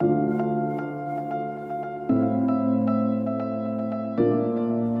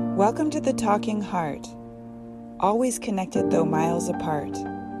Welcome to the Talking Heart, always connected though miles apart.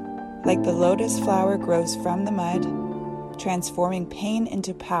 Like the lotus flower grows from the mud, transforming pain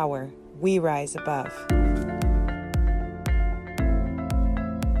into power, we rise above.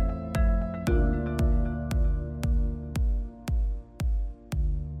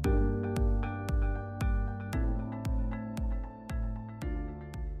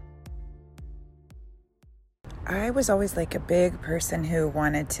 I was always like a big person who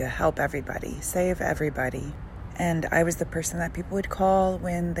wanted to help everybody, save everybody. And I was the person that people would call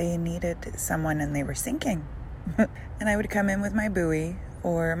when they needed someone and they were sinking. And I would come in with my buoy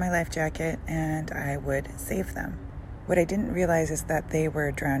or my life jacket and I would save them. What I didn't realize is that they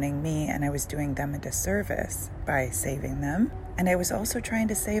were drowning me and I was doing them a disservice by saving them. And I was also trying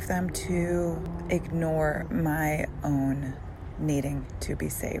to save them to ignore my own needing to be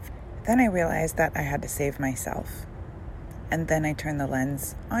saved. Then I realized that I had to save myself. And then I turned the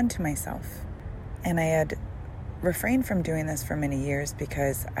lens onto myself. And I had refrained from doing this for many years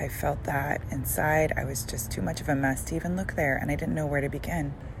because I felt that inside I was just too much of a mess to even look there, and I didn't know where to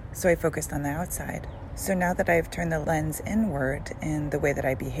begin. So I focused on the outside. So now that I've turned the lens inward in the way that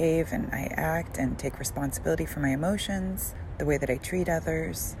I behave and I act and take responsibility for my emotions, the way that I treat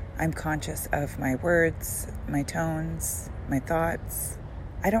others, I'm conscious of my words, my tones, my thoughts.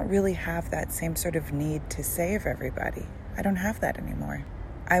 I don't really have that same sort of need to save everybody. I don't have that anymore.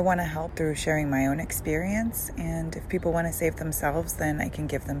 I want to help through sharing my own experience, and if people want to save themselves, then I can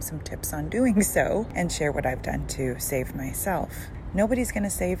give them some tips on doing so and share what I've done to save myself. Nobody's going to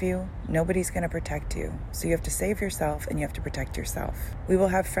save you. Nobody's going to protect you. So you have to save yourself and you have to protect yourself. We will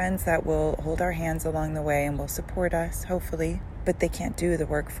have friends that will hold our hands along the way and will support us, hopefully, but they can't do the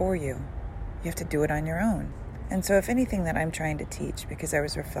work for you. You have to do it on your own. And so if anything that I'm trying to teach, because I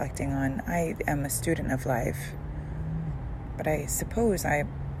was reflecting on, I am a student of life, but I suppose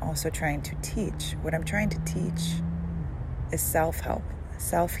I'm also trying to teach. What I'm trying to teach is self-help,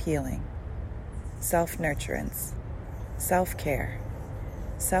 self-healing, self-nurturance, self-care,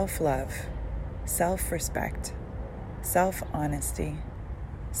 self-love, self-respect, self-honesty,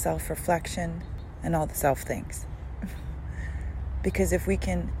 self-reflection, and all the self things. Because if we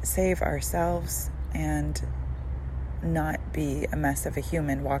can save ourselves and not be a mess of a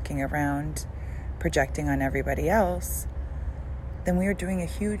human walking around projecting on everybody else, then we are doing a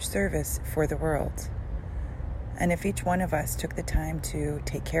huge service for the world. And if each one of us took the time to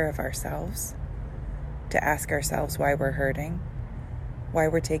take care of ourselves, to ask ourselves why we're hurting, why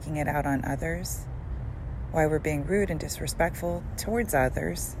we're taking it out on others, why we're being rude and disrespectful towards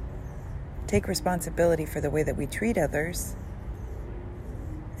others, take responsibility for the way that we treat others,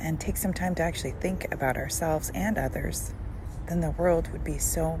 and take some time to actually think about ourselves and others, then the world would be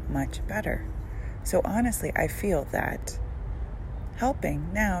so much better. So honestly, I feel that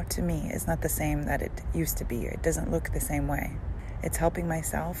helping now to me is not the same that it used to be. It doesn't look the same way. It's helping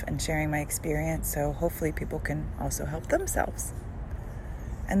myself and sharing my experience, so hopefully people can also help themselves.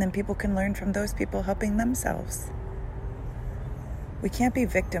 And then people can learn from those people helping themselves. We can't be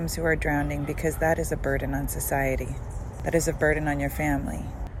victims who are drowning, because that is a burden on society. That is a burden on your family.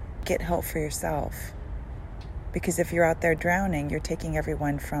 Get help for yourself. Because if you're out there drowning, you're taking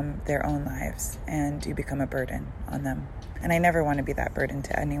everyone from their own lives and you become a burden on them. And I never want to be that burden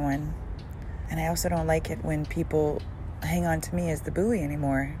to anyone. And I also don't like it when people hang on to me as the buoy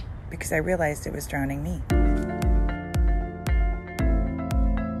anymore, because I realized it was drowning me.